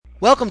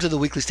Welcome to the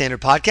Weekly Standard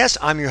Podcast.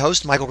 I'm your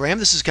host, Michael Graham.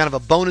 This is kind of a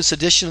bonus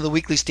edition of the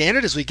Weekly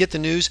Standard as we get the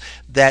news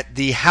that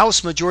the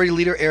House Majority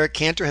Leader Eric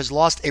Cantor has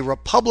lost a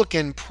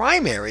Republican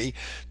primary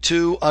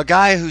to a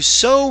guy who's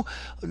so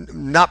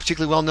not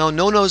particularly well known.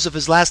 No one knows if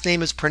his last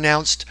name is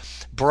pronounced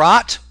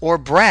Brat or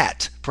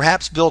Brat.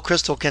 Perhaps Bill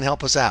Kristol can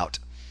help us out.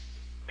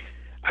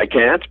 I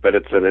can't, but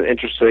it's an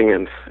interesting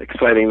and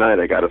exciting night,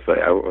 I got to say.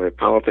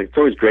 Politics, it's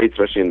always great,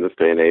 especially in this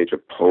day and age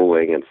of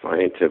polling and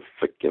scientific,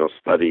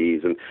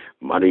 studies and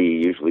money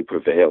usually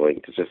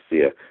prevailing, to just see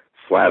a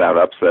flat-out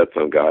upset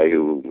some guy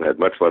who had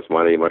much less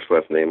money, much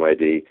less name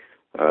ID,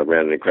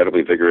 ran an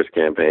incredibly vigorous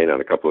campaign on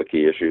a couple of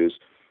key issues.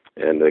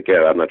 And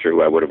again, I'm not sure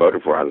who I would have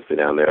voted for, honestly,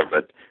 down there,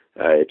 but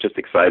it's just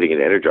exciting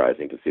and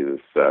energizing to see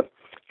this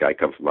guy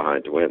come from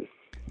behind to win.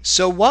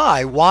 So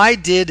why? Why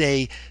did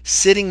a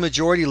sitting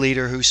majority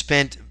leader who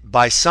spent,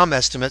 by some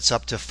estimates,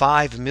 up to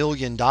 $5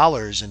 million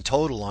in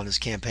total on his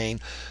campaign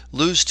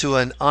lose to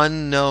an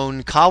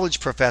unknown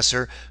college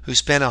professor who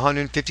spent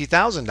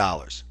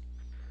 $150,000?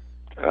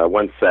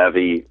 One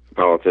savvy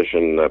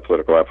politician,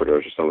 political operator I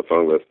was just on the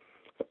phone with,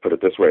 put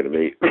it this way to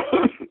me.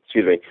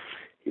 Excuse me.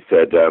 He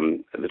said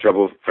the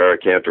trouble for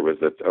Eric Cantor was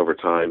that over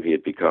time he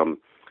had become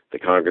the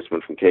congressman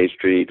from K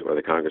Street or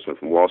the congressman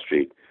from Wall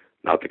Street,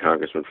 not the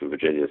congressman from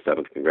Virginia's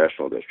 7th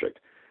Congressional District.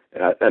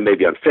 That may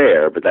be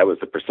unfair, but that was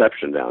the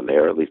perception down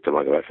there, at least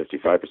among about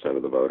 55%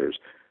 of the voters.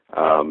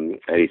 And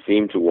he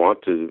seemed to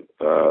want to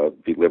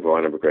be liberal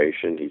on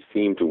immigration. He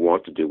seemed to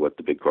want to do what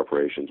the big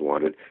corporations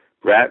wanted.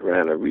 Brat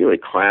ran a really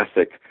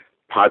classic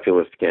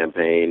populist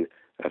campaign.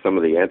 Some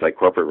of the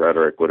anti-corporate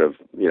rhetoric would have,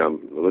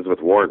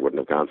 Elizabeth Warren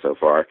wouldn't have gone so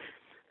far.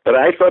 But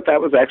I thought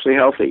that was actually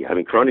healthy. I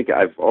mean,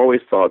 I've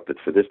always thought that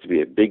for this to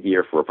be a big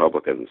year for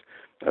Republicans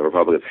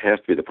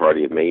have to be the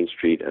party of Main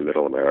Street and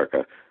Middle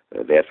America.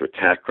 They have to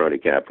attack crony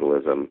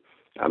capitalism.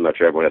 I'm not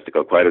sure everyone has to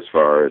go quite as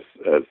far as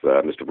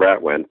Mr.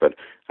 Brat went, but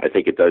I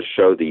think it does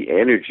show the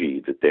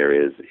energy that there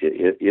is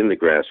in the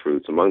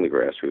grassroots, among the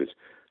grassroots,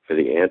 for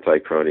the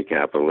anti-crony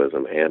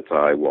capitalism,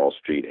 anti-Wall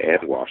Street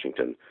and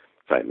Washington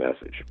type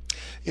message.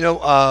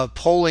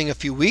 Polling a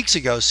few weeks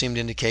ago seemed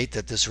to indicate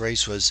that this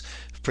race was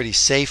pretty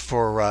safe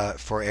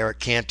for Eric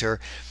Cantor.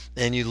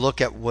 And you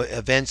look at what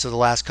events of the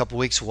last couple of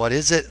weeks, what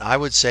is it? I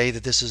would say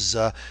that this is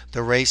the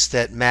race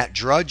that Matt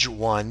Drudge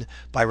won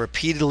by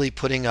repeatedly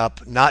putting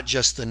up not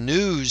just the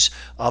news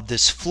of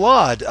this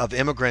flood of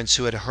immigrants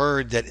who had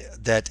heard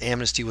that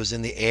amnesty was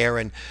in the air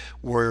and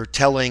were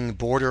telling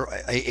border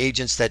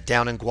agents that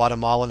down in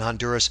Guatemala and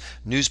Honduras,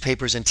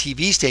 newspapers and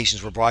TV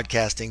stations were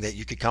broadcasting that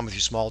you could come with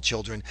your small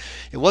children.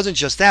 It wasn't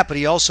just that, but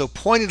he also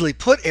pointedly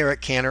put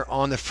Eric Cantor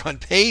on the front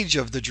page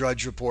of the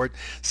Drudge Report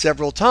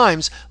several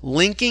times,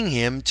 linking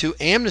him to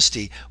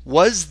amnesty.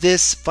 Was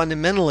this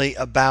fundamentally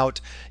about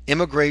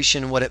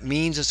immigration, what it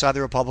means inside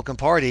the Republican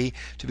Party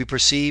to be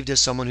perceived as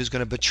someone who's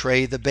going to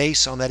betray the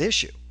base on that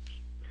issue?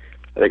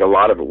 I think a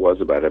lot of it was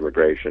about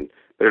immigration,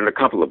 but in a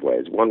couple of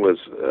ways. One was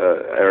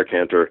Eric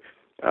Cantor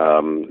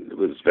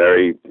was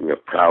very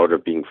proud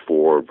of being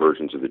for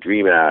versions of the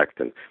DREAM Act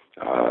and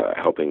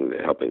helping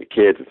the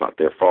kids. It's not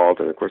their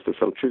fault, and of course there's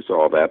some truth to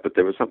all that, but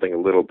there was something a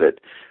little bit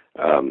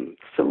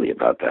silly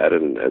about that.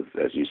 And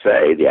as you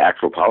say, the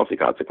actual policy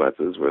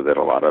consequences were that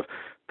a lot of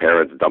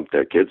parents dumped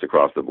their kids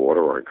across the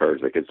border or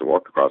encouraged their kids to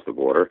walk across the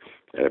border,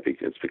 and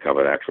it's become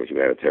an actual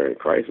humanitarian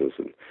crisis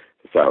in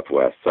the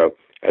Southwest. So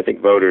I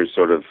think voters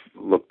sort of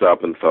looked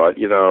up and thought,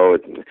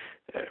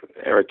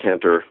 Eric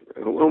Cantor,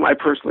 whom I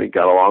personally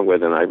got along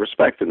with and I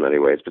respect in many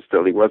ways, but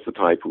still he was the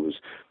type who was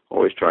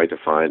always trying to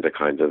find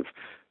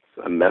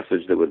a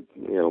message that would,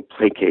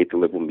 placate the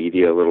liberal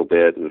media a little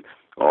bit and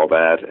all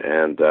that.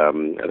 And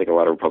I think a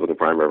lot of Republican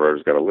primary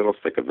voters got a little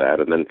sick of that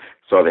and then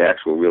saw the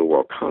actual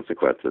real-world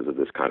consequences of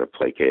this kind of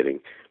placating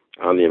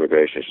on the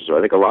immigration issue. So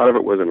I think a lot of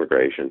it was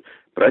immigration,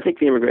 but I think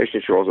the immigration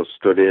issue also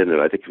stood in,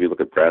 and I think if you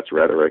look at Brat's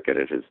rhetoric and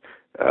his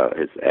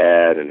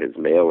ad and his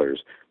mailers,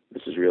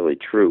 this is really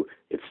true.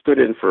 It stood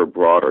in for a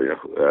broader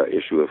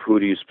issue of who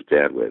do you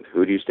stand with?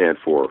 Who do you stand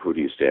for? Who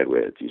do you stand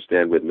with? Do you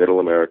stand with Middle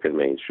America and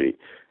Main Street?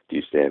 Do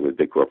you stand with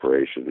big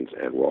corporations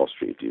and Wall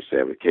Street? Do you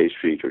stand with K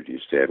Street, or do you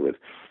stand with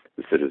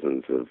the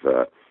citizens of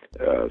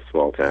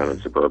small town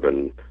and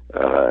suburban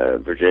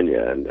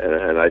Virginia? And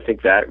I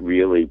think that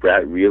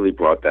Brat really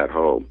brought that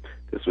home.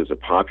 This was a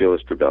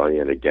populist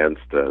rebellion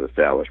against an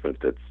establishment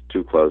that's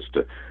too close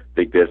to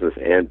big business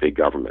and big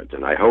government.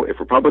 And I hope if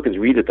Republicans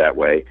read it that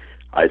way,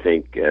 I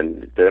think,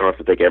 and they don't have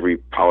to take every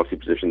policy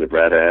position that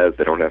Brad has.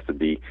 They don't have to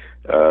be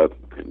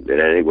in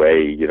any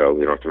way, they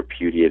don't have to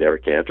repudiate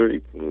Eric Cantor.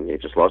 He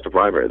just lost a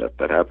primary.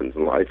 That happens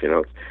in life,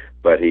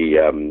 But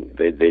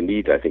they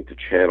need, I think, to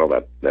channel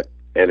the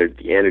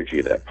energy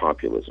of that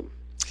populism.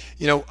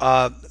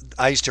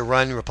 I used to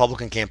run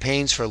Republican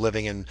campaigns for a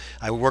living, and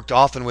I worked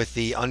often with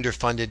the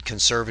underfunded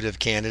conservative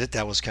candidate.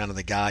 That was kind of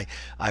the guy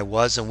I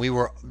was, and we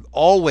were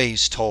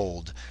always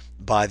told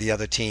by the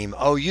other team.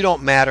 Oh, you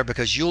don't matter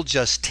because you'll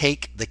just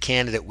take the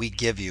candidate we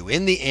give you.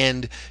 In the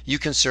end, you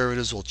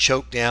conservatives will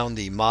choke down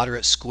the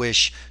moderate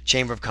squish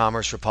Chamber of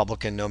Commerce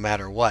Republican no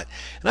matter what.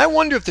 And I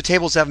wonder if the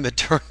tables haven't been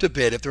turned a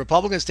bit. If the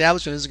Republican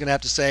establishment is going to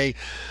have to say,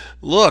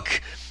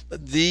 look,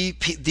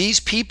 these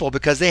people,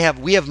 because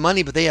we have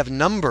money, but they have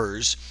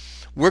numbers,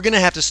 we're going to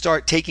have to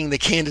start taking the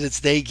candidates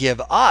they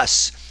give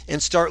us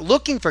and start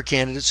looking for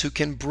candidates who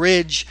can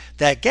bridge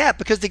that gap,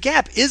 because the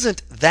gap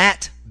isn't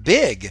that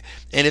big.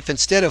 And if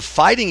instead of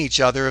fighting each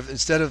other,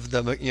 instead of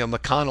the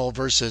McConnell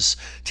versus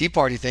Tea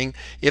Party thing,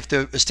 if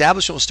the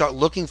establishment will start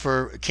looking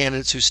for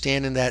candidates who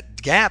stand in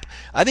that gap,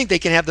 I think they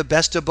can have the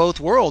best of both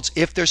worlds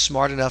if they're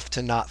smart enough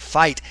to not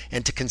fight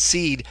and to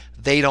concede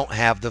they don't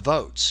have the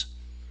votes.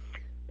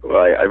 Well,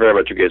 I very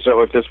much agree.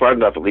 So if they're smart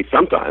enough, at least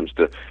sometimes,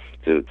 to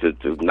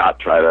not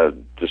try to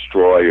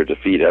destroy or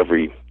defeat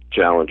every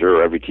challenger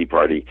or every Tea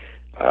Party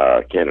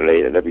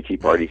candidate and every Tea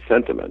Party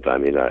sentiment. I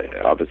mean,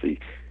 obviously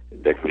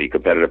there can be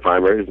competitive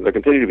primaries, and there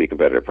continue to be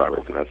competitive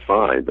primaries, and that's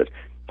fine. But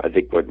I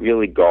think what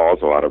really galls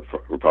a lot of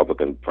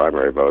Republican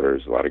primary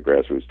voters, a lot of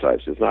grassroots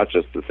types, is not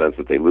just the sense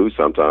that they lose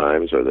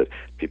sometimes or that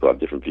people have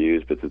different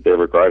views, but that they're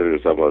regarded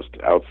as almost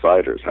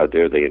outsiders. How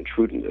dare they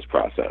intrude in this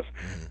process?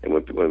 And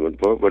when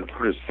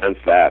voters sense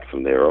that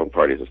from their own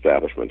party's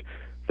establishment,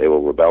 they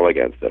will rebel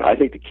against it. I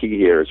think the key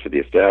here is for the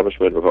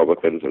establishment,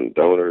 Republicans and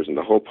donors and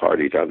the whole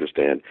party to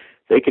understand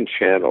they can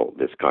channel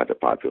this kind of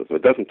populism.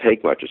 It doesn't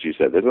take much, as you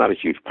said. There's not a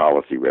huge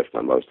policy rift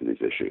on most of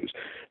these issues.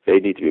 They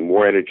need to be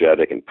more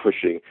energetic in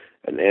pushing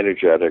an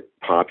energetic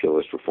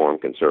populist reform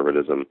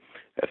conservatism.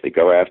 If they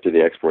go after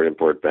the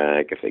Export-Import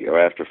Bank, if they go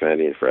after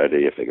Fannie and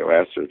Freddie, if they go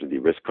after the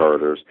risk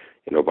corridors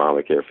in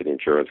Obamacare for the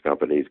insurance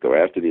companies, go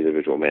after the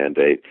individual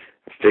mandate,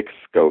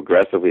 go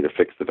aggressively to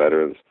fix the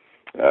veterans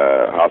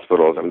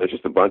hospitals. I mean, there's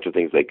just a bunch of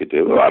things they could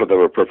do. A lot of them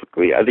are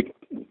perfectly, I think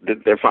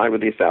they're fine with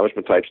the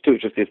establishment types too.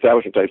 It's just the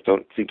establishment types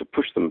don't seem to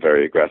push them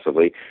very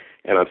aggressively.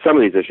 And on some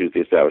of these issues,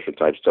 the establishment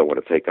types don't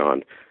want to take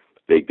on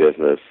big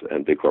business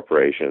and big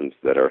corporations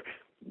that are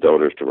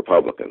donors to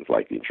Republicans,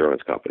 like the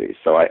insurance companies.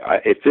 So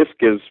if this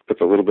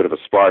puts a little bit of a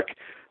spark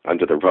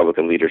under the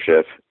Republican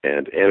leadership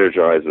and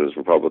energizes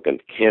Republican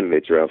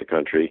candidates around the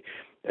country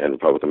and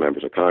Republican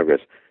members of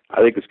Congress,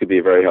 I think this could be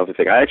a very healthy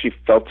thing. I actually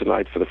felt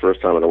tonight for the first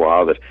time in a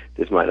while that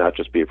this might not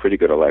just be a pretty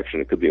good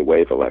election, it could be a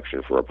wave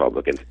election for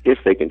Republicans if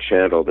they can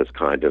channel this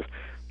kind of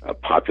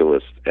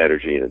populist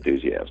energy and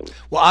enthusiasm.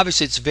 Well,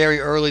 obviously, it's very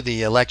early.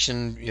 The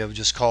election,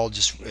 just called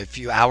just a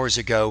few hours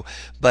ago.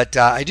 But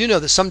I do know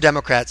that some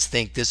Democrats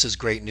think this is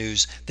great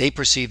news. They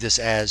perceive this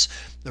as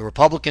the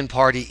Republican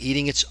Party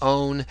eating its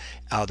own,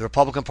 the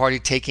Republican Party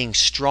taking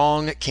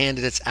strong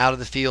candidates out of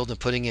the field and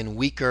putting in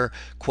weaker,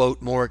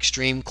 quote, more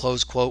extreme,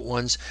 close quote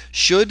ones.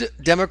 Should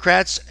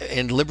Democrats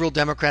and liberal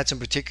Democrats in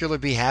particular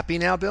be happy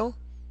now, Bill?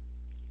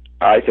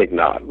 I think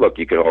not. Look,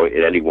 you could always,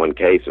 in any one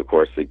case, of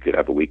course, you could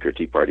have a weaker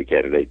Tea Party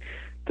candidate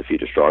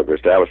defeat a stronger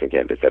establishment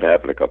candidate. That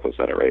happened a couple of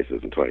Senate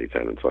races in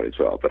 2010 and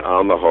 2012. But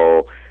on the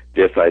whole,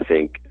 this, I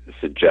think,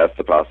 suggests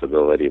the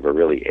possibility of a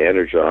really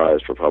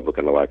energized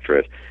Republican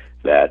electorate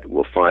that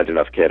will find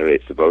enough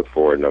candidates to vote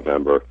for in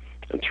November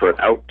and turn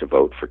out to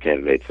vote for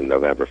candidates in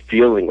November,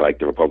 feeling like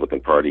the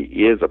Republican Party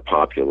is a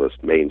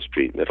populist, Main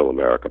Street, Middle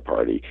America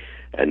party,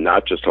 and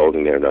not just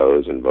holding their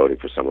nose and voting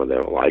for someone they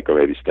don't like or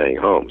maybe staying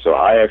home. So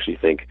I actually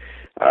think,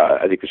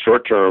 the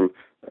short-term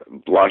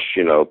blush,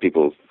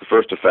 people's the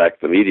first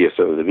effect, the media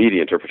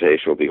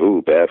interpretation will be,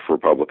 ooh, bad for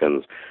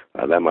Republicans.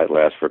 That might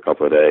last for a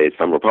couple of days.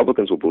 Some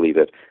Republicans will believe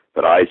it,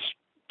 but I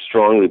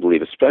strongly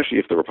believe, especially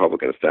if the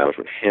Republican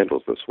establishment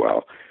handles this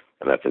well,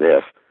 and that's an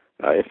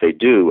if they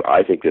do,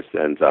 I think this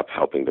ends up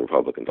helping the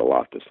Republicans a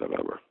lot this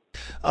November.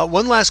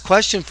 One last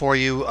question for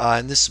you,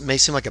 and this may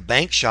seem like a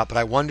bank shot, but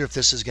I wonder if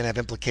this is going to have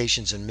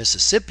implications in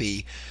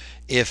Mississippi.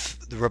 If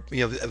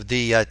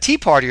the Tea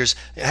Partiers,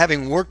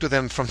 having worked with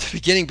them from the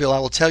beginning, Bill, I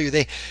will tell you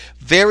they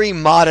very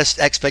modest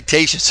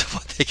expectations of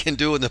what they can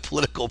do in the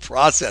political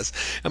process.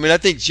 I mean, I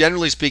think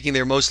generally speaking,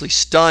 they're mostly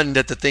stunned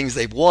at the things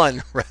they've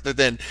won rather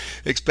than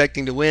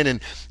expecting to win.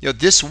 And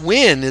this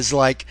win is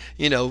like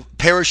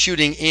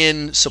parachuting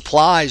in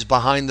supplies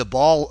behind the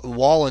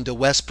wall into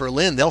West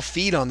Berlin. They'll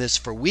feed on this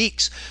for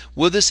weeks.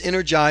 Will this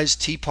energize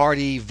Tea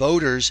Party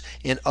voters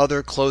in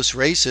other close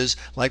races,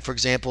 like, for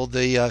example,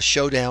 the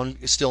showdown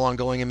is still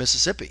ongoing in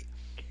Mississippi?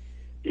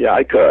 Yeah,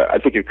 I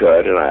think it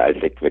could, and I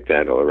think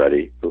McDaniel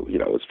already,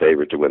 was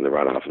favored to win the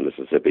runoff in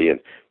Mississippi, and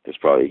this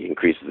probably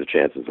increases the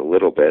chances a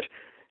little bit.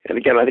 And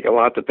again, I think a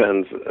lot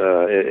depends.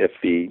 If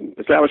the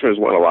establishment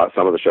has won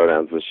some of the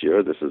showdowns this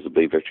year, this is a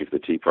big victory for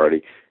the Tea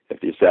Party.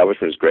 If the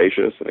establishment is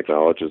gracious and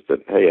acknowledges that,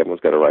 hey,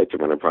 everyone's got a right to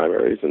run in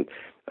primaries, and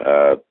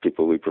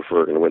people we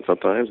prefer are going to win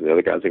sometimes, and the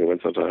other guys are going to win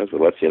sometimes,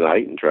 but let's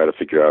unite and try to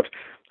figure out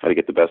how to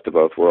get the best of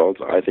both worlds,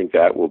 I think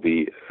that will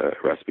be a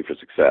recipe for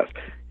success.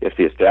 If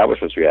the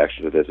establishment's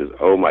reaction to this is,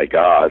 oh my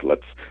God,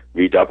 let's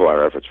redouble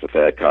our efforts for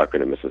Thad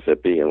Cochran in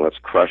Mississippi, and let's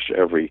crush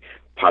every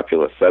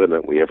populist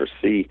sentiment we ever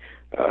see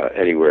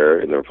anywhere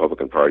in the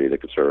Republican Party, the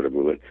conservative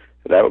movement,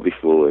 That would be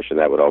foolish, and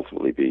that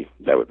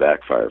would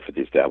backfire for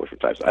the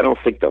establishment types. I don't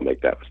think they'll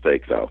make that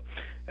mistake, though.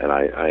 And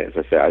as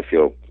I say, I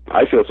feel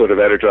sort of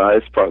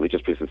energized, partly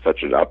just because it's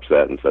such an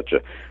upset and such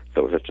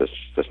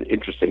an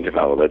interesting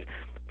development.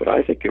 But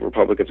I think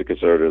Republicans and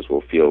conservatives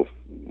will feel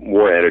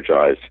more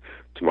energized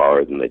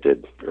tomorrow than they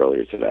did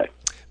earlier today.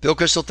 Bill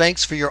Kristol,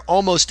 thanks for your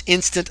almost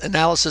instant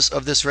analysis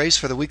of this race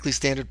for the Weekly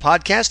Standard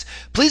podcast.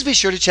 Please be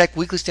sure to check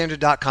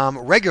weeklystandard.com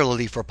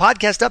regularly for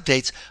podcast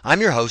updates.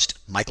 I'm your host,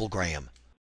 Michael Graham.